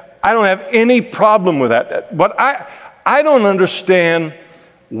have any problem with that. But I don't understand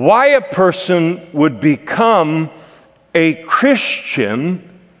why a person would become a Christian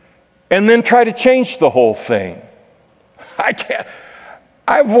and then try to change the whole thing. I can't.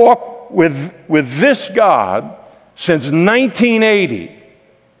 I've walked with this God since 1980.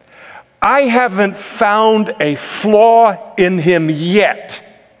 I haven't found a flaw in Him yet.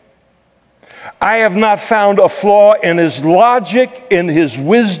 I have not found a flaw in His logic, in His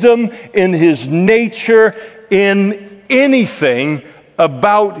wisdom, in His nature, in anything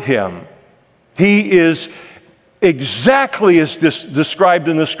about Him. He is exactly as described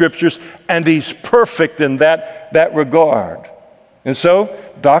in the Scriptures, and He's perfect in that regard. And so,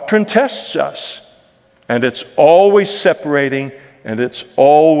 doctrine tests us, and it's always separating, and it's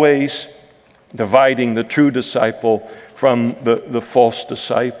always dividing the true disciple from the false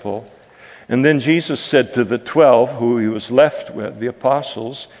disciple. And then Jesus said to the 12, who He was left with, the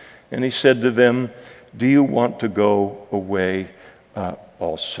apostles, and He said to them, "Do you want to go away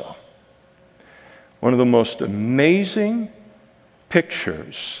also?" One of the most amazing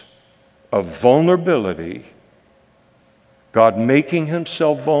pictures of vulnerability, God making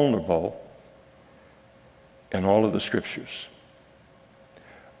Himself vulnerable in all of the Scriptures.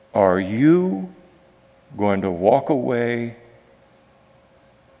 Are you going to walk away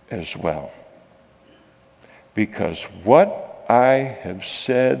as well? Because what I have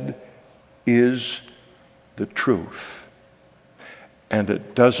said is the truth, and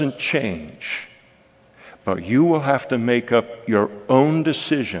it doesn't change. But you will have to make up your own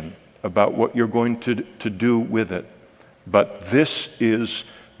decision about what you're going to do with it. But this is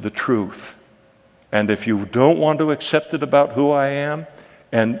the truth. And if you don't want to accept it about who I am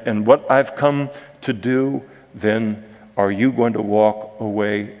and what I've come to do, then are you going to walk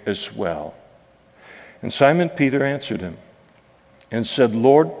away as well? And Simon Peter answered Him, and said,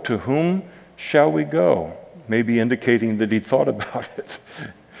 Lord, to whom shall we go? Maybe indicating that he thought about it.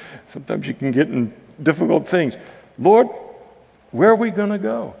 Sometimes you can get in difficult things. Lord, where are we going to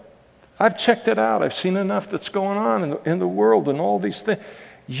go? I've checked it out. I've seen enough that's going on in the world and all these things.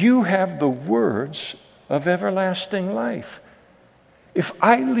 You have the words of everlasting life. If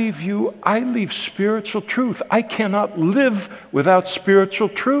I leave you, I leave spiritual truth. I cannot live without spiritual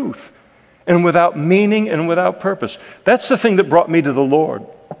truth and without meaning and without purpose. That's the thing that brought me to the Lord.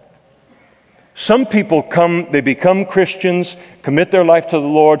 Some people they become Christians, commit their life to the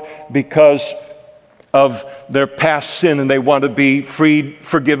Lord because of their past sin, and they want to be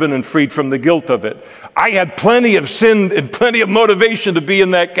forgiven and freed from the guilt of it. I had plenty of sin and plenty of motivation to be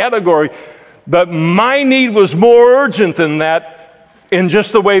in that category, but my need was more urgent than that in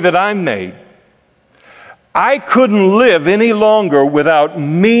just the way that I'm made. I couldn't live any longer without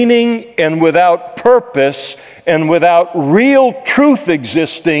meaning and without purpose and without real truth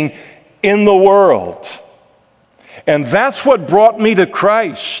existing in the world. And that's what brought me to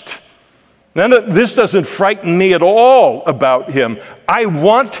Christ. Now, this doesn't frighten me at all about him. I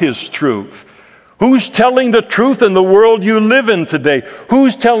want his truth. Who's telling the truth in the world you live in today?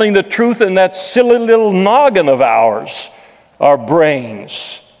 Who's telling the truth in that silly little noggin of ours, our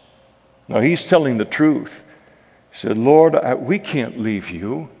brains? No, he's telling the truth. He said, Lord, we can't leave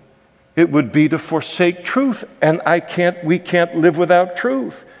you. It would be to forsake truth, and we can't live without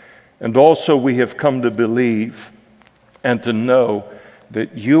truth. And also we have come to believe and to know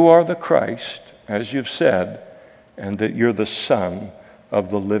that you are the Christ, as you've said, and that you're the Son of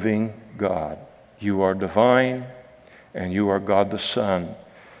the living God. You are divine, and you are God the Son.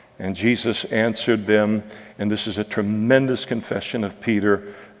 And Jesus answered them, and this is a tremendous confession of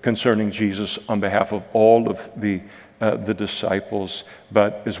Peter concerning Jesus on behalf of all of the disciples.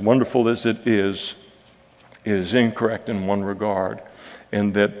 But as wonderful as it is incorrect in one regard,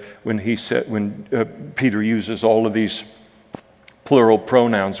 in that when Peter uses all of these plural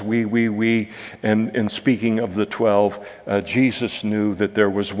pronouns, we, and speaking of the 12, Jesus knew that there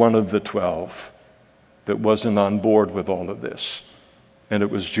was one of the 12 that wasn't on board with all of this, and it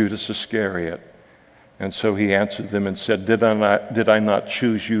was Judas Iscariot. And so he answered them and said, Did I not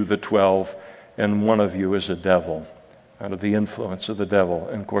choose you, the 12, and one of you is a devil, out of the influence of the devil?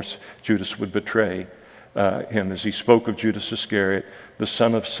 And of course, Judas would betray him as he spoke of Judas Iscariot, the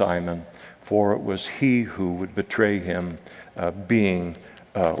son of Simon, for it was he who would betray him, being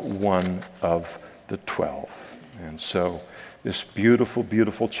one of the 12. And so this beautiful,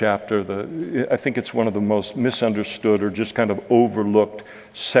 beautiful chapter, I think it's one of the most misunderstood or just kind of overlooked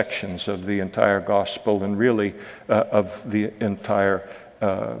sections of the entire gospel and really of the entire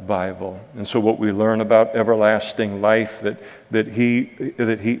Bible. And so what we learn about everlasting life that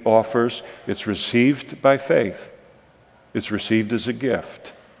he offers, it's received by faith. It's received as a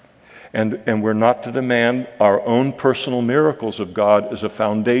gift. And we're not to demand our own personal miracles of God as a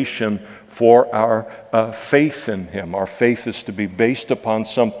foundation for our faith in him. Our faith is to be based upon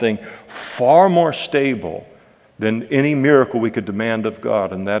something far more stable than any miracle we could demand of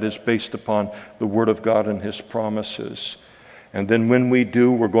God, and that is based upon the Word of God and his promises. And then when we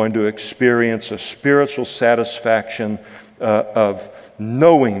do, we're going to experience a spiritual satisfaction of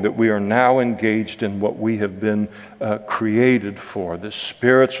knowing that we are now engaged in what we have been created for, this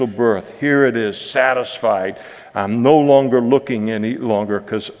spiritual birth. Here it is, satisfied. I'm no longer looking any longer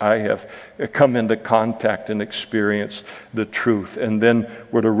because I have come into contact and experienced the truth. And then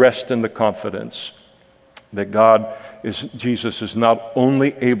we're to rest in the confidence that Jesus is not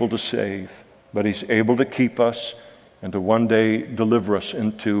only able to save, but he's able to keep us and to one day deliver us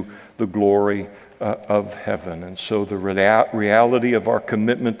into the glory of heaven. And so the reality of our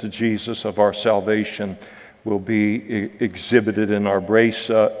commitment to Jesus, of our salvation, will be exhibited in our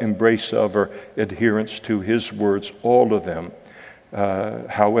embrace of or adherence to his words, all of them,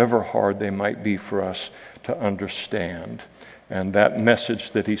 however hard they might be for us to understand. And that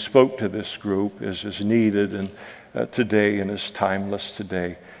message that he spoke to this group is as needed and today and as timeless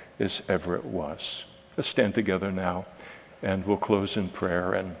today as ever it was. Let's stand together now, and we'll close in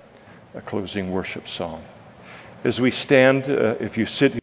prayer and a closing worship song. As we stand, if you sit